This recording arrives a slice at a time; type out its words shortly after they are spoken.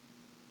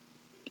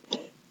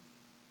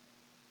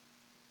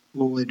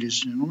Hello,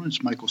 ladies and gentlemen.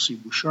 It's Michael C.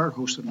 Bouchard,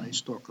 host of my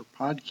Stalker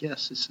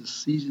podcast. This is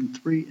season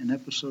 3 and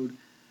episode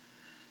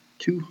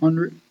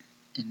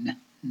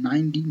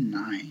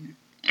 299.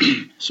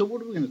 So, what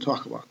are we going to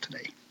talk about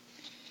today?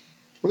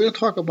 We're going to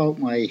talk about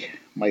my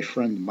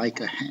friend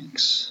Micah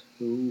Hanks,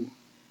 who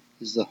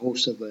is the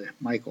host of the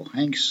Michael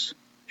Hanks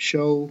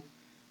show,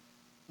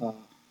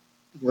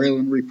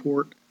 Raylan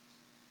Report.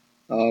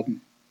 I'm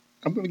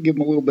going to give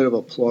him a little bit of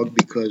a plug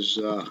because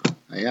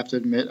I have to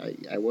admit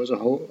I was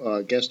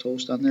a guest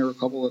host on there a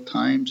couple of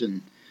times,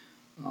 and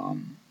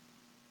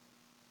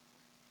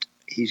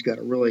he's got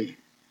a really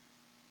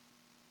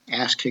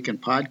ass-kicking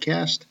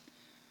podcast.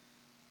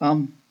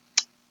 But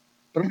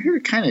I'm here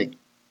to kind of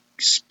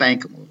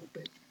spank him a little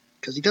bit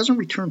because he doesn't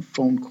return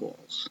phone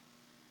calls.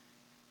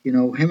 You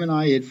know, him and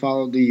I had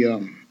followed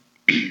the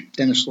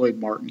Dennis Lloyd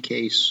Martin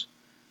case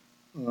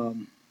for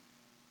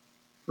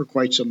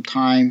quite some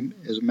time.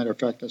 As a matter of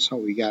fact, that's how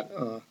we got.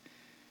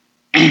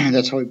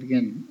 That's how we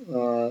began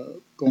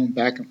going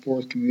back and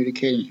forth,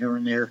 communicating here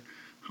and there.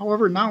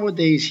 However,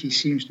 nowadays he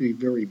seems to be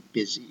very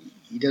busy.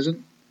 He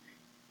doesn't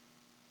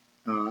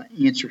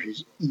answer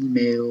his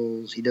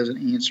emails. He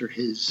doesn't answer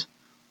his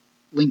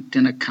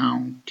LinkedIn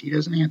account. He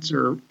doesn't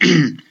answer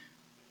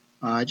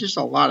just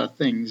a lot of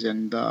things.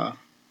 And I'm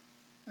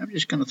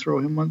just going to throw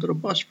him under the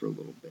bus for a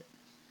little bit.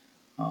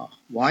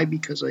 Why?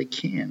 Because I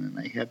can, and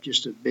I have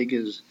just as big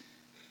as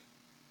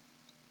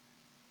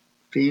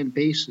fan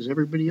base as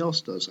everybody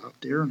else does out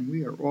there, and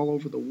we are all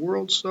over the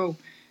world. So,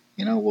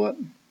 you know what?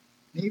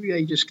 Maybe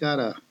I just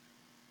gotta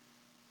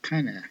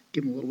kind of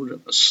give him a little bit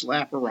of a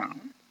slap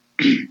around.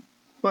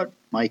 But,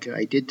 Micah,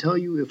 I did tell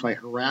you if I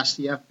harass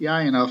the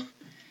FBI enough,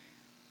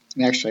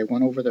 and actually I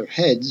went over their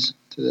heads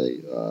to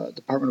the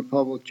Department of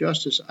Public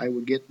Justice, I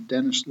would get the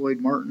Dennis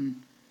Lloyd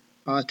Martin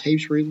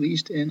tapes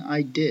released, and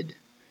I did.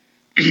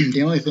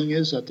 The only thing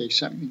is that they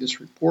sent me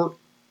this report,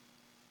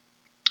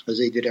 as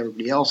they did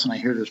everybody else, and I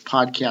hear there's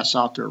podcasts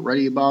out there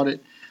already about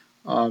it,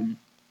 and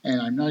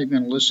I'm not even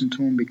going to listen to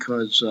them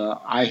because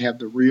I have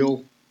the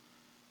real,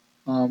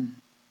 I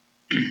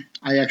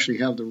actually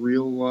have the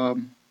real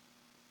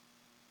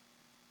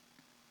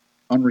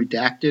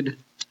unredacted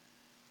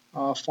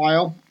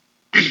file.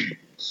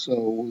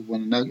 So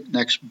when the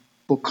next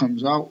book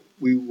comes out,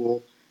 we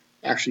will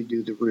actually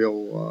do the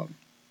real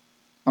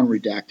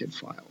unredacted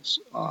files.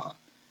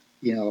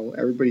 You know,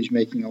 everybody's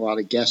making a lot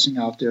of guessing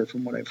out there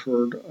from what I've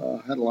heard.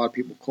 Had a lot of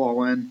people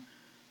call in.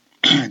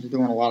 They're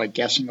doing a lot of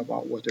guessing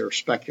about what their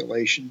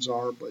speculations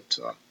are. But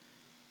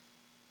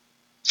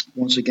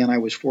once again, I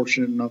was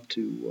fortunate enough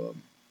to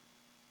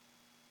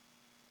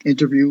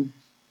interview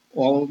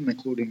all of them,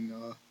 including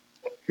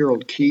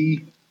Harold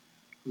Key,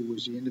 who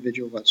was the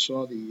individual that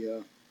saw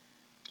the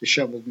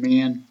disheveled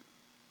man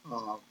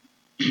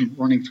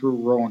running through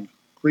Rowan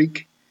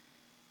Creek.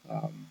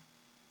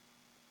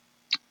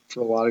 For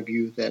a lot of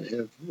you that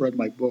have read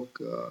my book,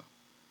 The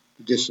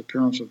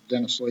Disappearance of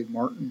Dennis Lloyd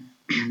Martin,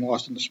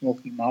 Lost in the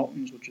Smoky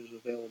Mountains, which is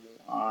available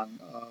on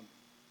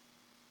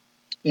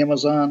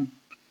Amazon.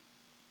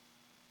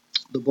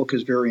 The book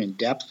is very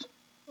in-depth,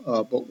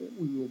 but what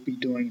we will be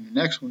doing in the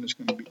next one is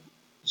going to be the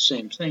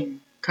same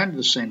thing, kind of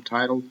the same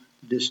title,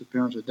 The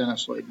Disappearance of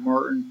Dennis Lloyd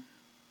Martin,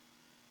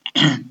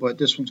 but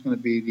this one's going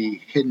to be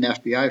the hidden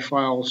FBI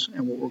files,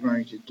 and what we're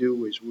going to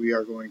do is we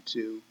are going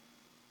to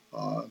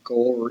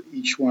go over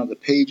each one of the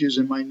pages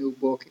in my new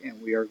book,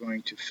 and we are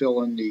going to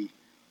fill in the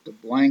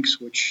blanks,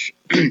 which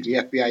the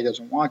FBI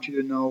doesn't want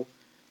you to know.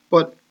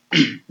 But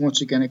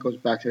once again, it goes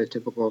back to the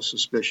typical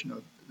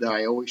suspicion that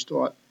I always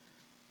thought,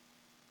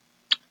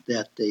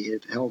 that they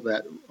had held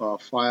that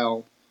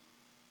file,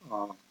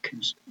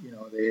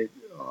 they had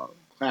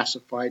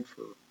classified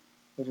for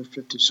over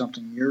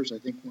 50-something years. I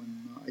think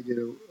when I did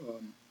a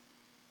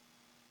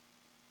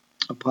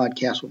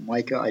podcast with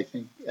Micah, I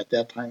think at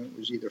that time it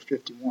was either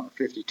 51 or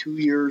 52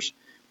 years,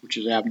 which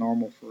is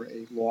abnormal for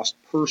a lost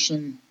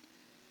person.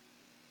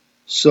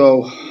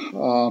 So,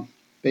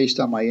 based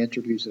on my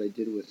interviews that I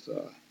did with,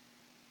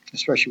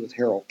 especially with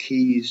Harold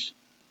Keyes,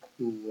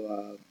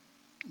 who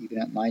even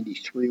at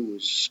 93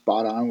 was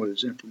spot on with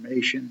his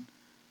information,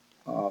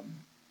 I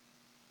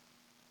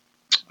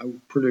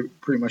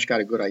pretty much got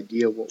a good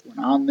idea of what went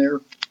on there.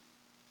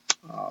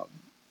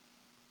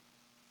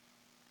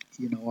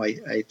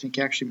 I think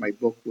actually my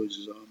book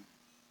was,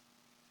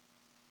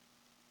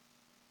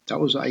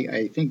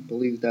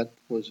 believe that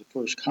was the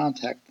first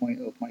contact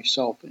point of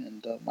myself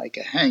and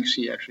Micah Hanks.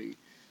 He actually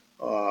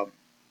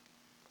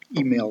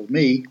emailed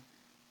me,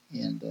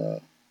 and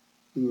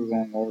we were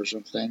going over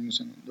some things,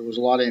 and there was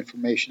a lot of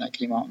information that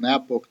came out in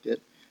that book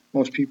that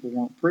most people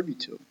weren't privy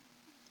to.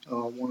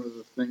 One of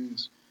the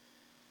things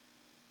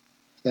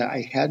that I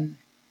hadn't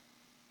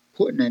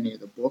put in any of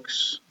the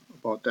books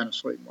about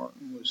Dennis Lloyd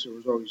Martin was there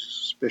was always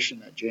suspicion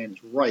that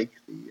James Reich,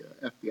 the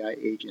FBI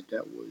agent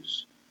that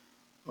was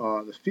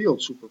the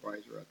field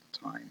supervisor at the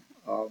time,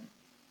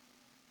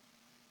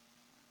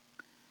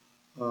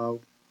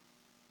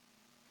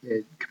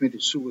 had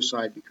committed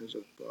suicide because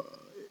of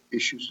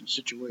issues and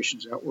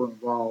situations that were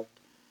involved.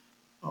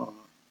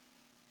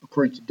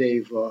 According to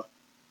Dave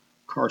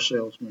car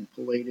salesman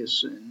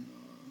Pilatus and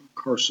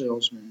car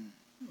salesman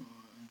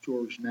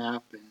George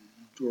Knapp and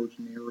George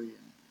Neary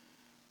and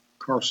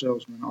car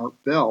salesman Art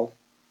Bell.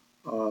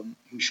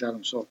 He shot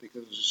himself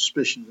because of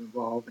suspicions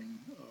involving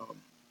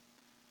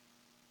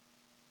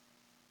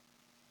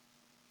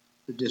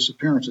the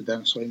disappearance of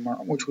Dennis Lee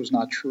Martin, which was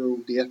not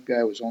true. The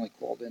FBI was only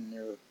called in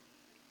there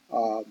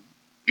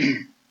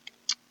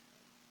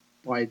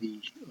by the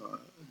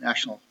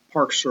National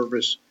Park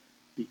Service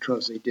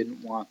because they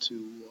didn't want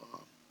to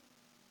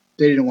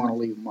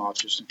leave him out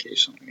just in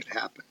case something had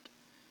happened.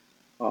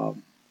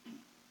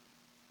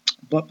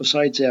 But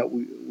besides that,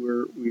 we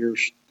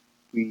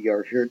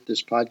are here at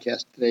this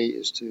podcast today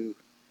is to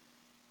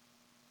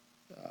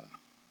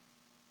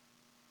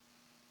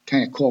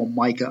kind of call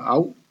Micah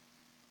out.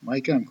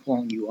 Micah, I'm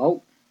calling you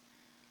out.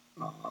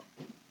 I've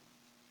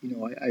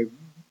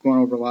gone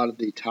over a lot of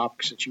the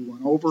topics that you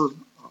went over.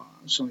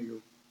 Some of your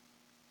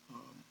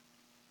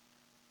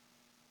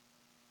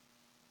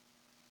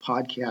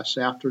podcasts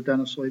after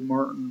Dennis Lee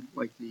Martin,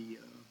 like the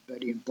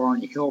Betty and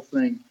Barney Hill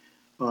thing.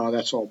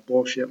 That's all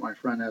bullshit, my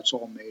friend. That's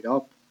all made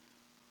up.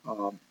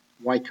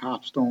 Why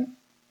cops don't,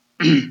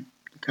 the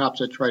cops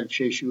that try to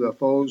chase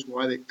UFOs,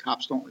 why the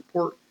cops don't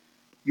report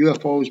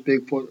UFOs,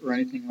 Bigfoot, or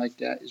anything like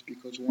that is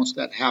because once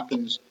that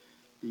happens,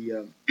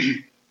 the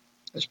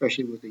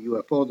especially with the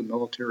UFO, the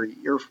military,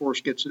 Air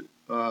Force gets it,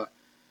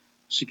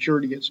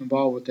 security gets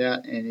involved with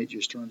that, and it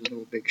just turns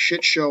into a big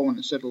shit show. And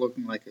instead of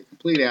looking like a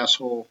complete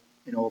asshole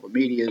in all the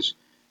medias,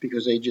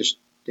 because they just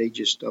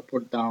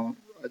put it down.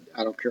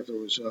 I don't care if there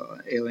was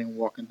an alien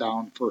walking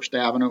down First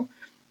Avenue.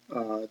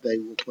 They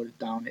will put it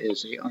down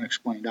as an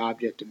unexplained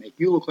object to make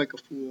you look like a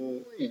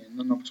fool, and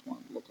none of us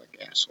want to look like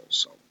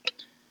assholes.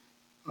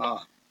 So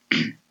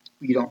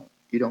you don't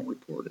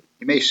report it.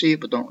 You may see it,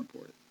 but don't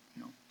report it.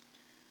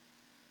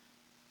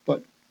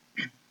 But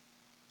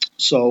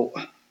so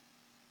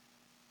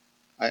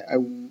I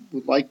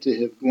would like to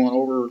have gone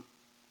over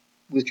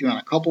with you on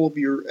a couple of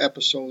your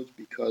episodes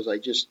because I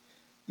just,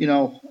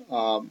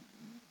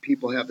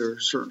 people have their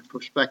certain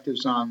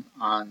perspectives on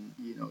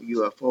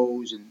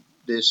UFOs and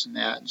this and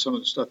that and some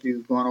of the stuff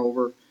you've gone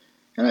over,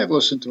 and I've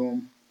listened to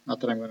them. Not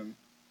that I'm going to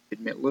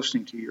admit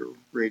listening to your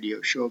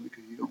radio show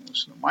because you don't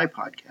listen to my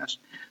podcast,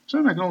 so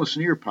I'm not going to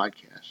listen to your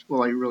podcast.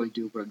 Well, I really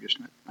do, but I'm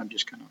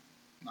just kind of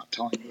not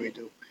telling you I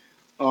do.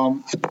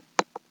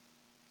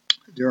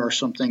 There are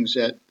some things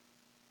that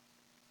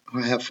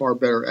have far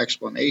better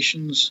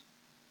explanations,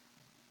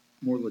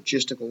 more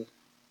logistical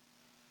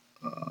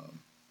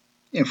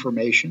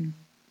information.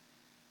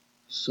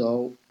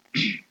 So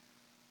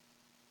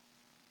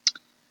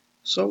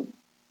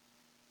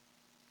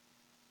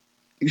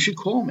you should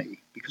call me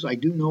because I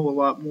do know a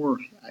lot more.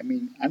 I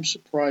mean, I'm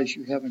surprised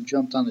you haven't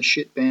jumped on the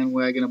shit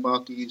bandwagon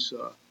about these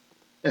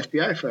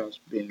FBI files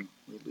being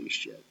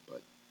released yet,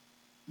 but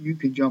you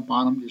can jump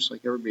on them just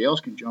like everybody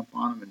else can jump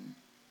on them and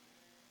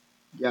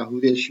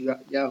Yahoo this,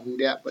 Yahoo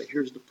that. But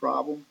here's the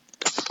problem.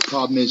 The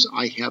problem is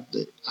I have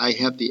the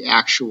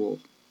actual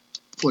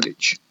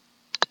footage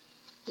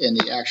and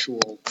the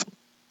actual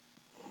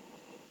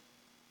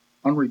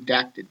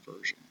unredacted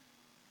version.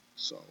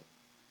 So,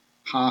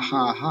 ha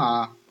ha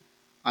ha,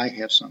 I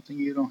have something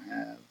you don't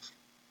have.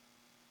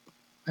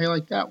 I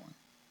like that one.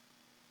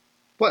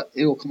 But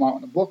it'll come out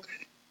in a book,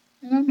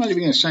 and I'm not even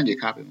going to send you a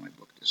copy of my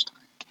book this time.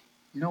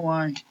 You know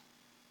why?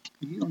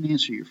 You don't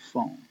answer your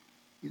phone.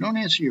 You don't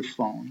answer your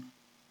phone,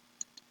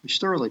 which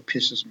thoroughly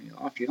pisses me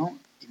off. You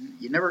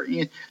never,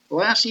 the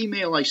last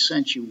email I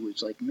sent you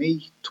was like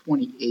May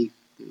 28th,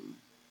 dude,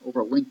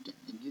 over LinkedIn,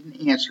 and you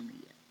didn't answer me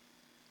yet.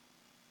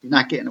 You're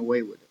not getting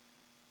away with it.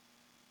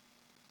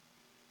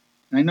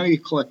 And I know you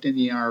collect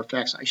Indian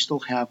artifacts. I still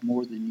have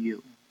more than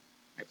you.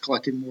 I've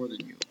collected more than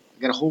you.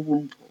 I got a whole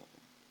room full of them.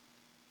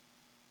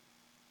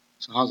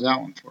 So how's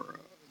that one for a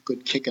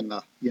good kick in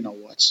the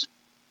you-know-whats?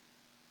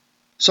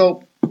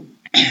 So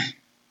the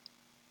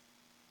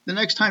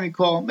next time you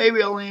call,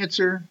 maybe I'll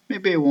answer,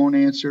 maybe I won't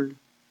answer.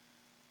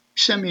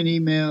 Send me an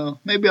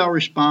email. Maybe I'll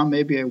respond,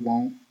 maybe I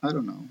won't. I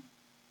don't know.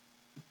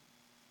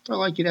 If I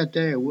like you that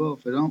day, I will.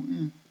 If I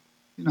don't,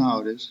 you know how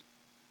it is.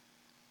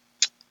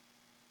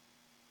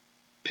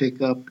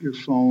 Pick up your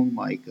phone,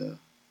 Micah.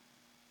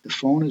 The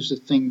phone is the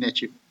thing that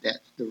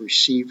the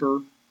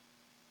receiver,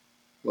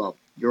 well,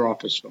 your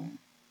office phone.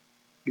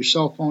 Your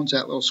cell phone's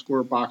that little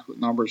square box with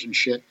numbers and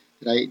shit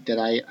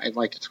that I'd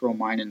like to throw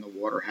mine in the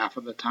water half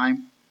of the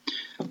time.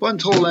 But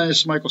until then,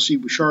 this is Michael C.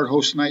 Bouchard,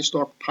 host of Night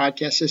Stalker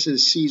Podcast. This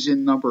is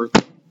season number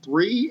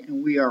 3,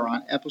 and we are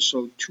on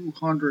episode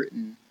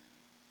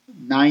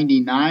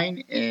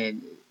 299,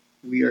 and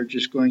we are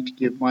just going to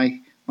give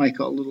Micah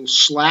a little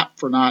slap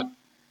for not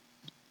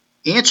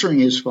answering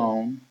his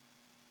phone,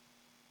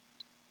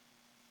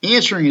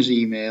 answering his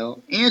email,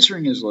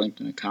 answering his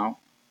LinkedIn account.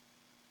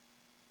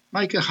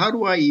 Micah, how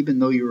do I even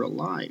know you're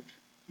alive?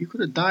 You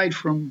could have died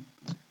from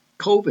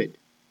COVID.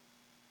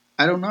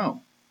 I don't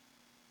know.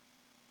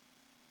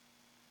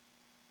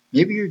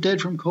 Maybe you're dead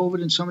from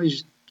COVID and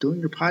somebody's doing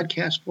your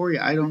podcast for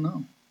you. I don't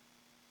know.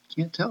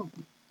 Can't tell.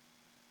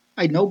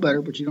 I know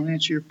better, but you don't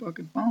answer your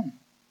fucking phone.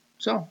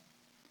 So,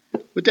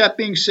 with that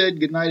being said,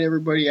 good night,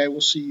 everybody. I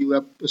will see you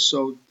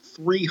episode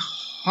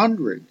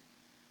 300.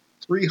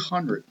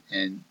 300.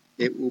 And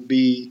it will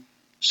be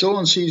still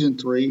in season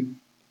 3.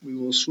 We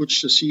will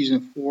switch to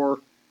season 4.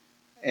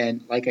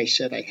 And like I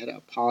said, I had to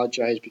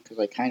apologize because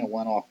I kind of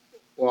went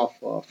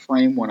off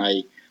frame when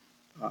I,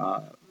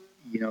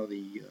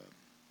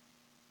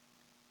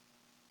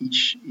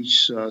 each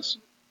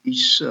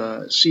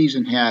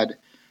season had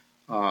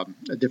a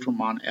different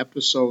amount of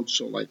episodes.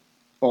 So like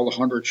all the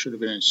 100 should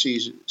have been in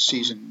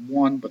season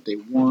 1, but they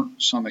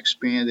weren't. Some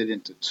expanded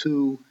into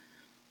 2,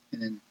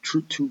 and then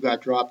 2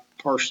 got dropped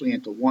partially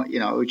into 1. It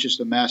was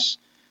just a mess.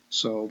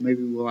 So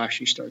maybe we'll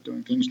actually start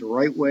doing things the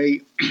right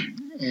way,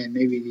 and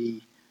maybe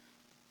the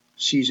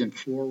season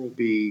 4 will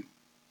be.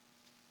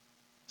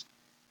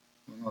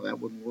 Well, no, that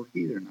wouldn't work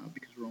either now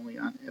because we're only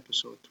on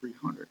episode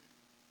 300.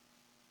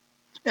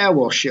 Yeah,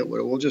 well, shit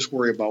with it. We'll just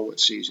worry about what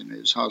season it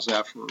is. How's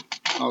that?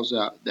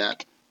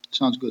 That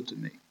sounds good to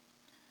me.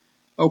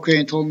 Okay,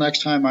 until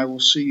next time, I will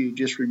see you.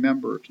 Just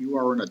remember, if you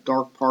are in a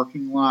dark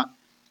parking lot,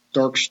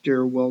 dark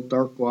stairwell,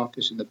 dark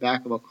office, in the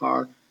back of a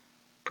car,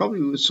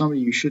 probably with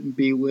somebody you shouldn't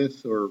be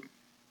with, or,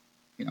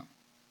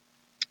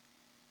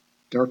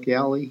 dark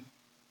alley,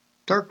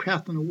 dark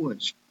path in the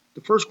woods.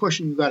 The first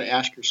question you've got to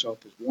ask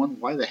yourself is, 1,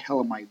 why the hell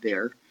am I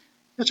there?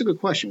 That's a good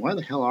question. Why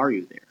the hell are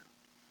you there?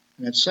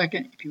 And then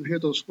second, if you hear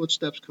those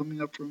footsteps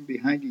coming up from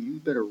behind you, you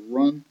better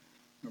run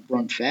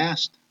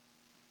fast.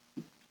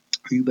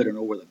 Or you better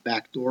know where the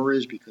back door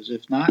is, because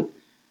if not,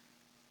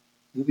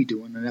 we'll be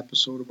doing an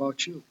episode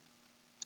about you.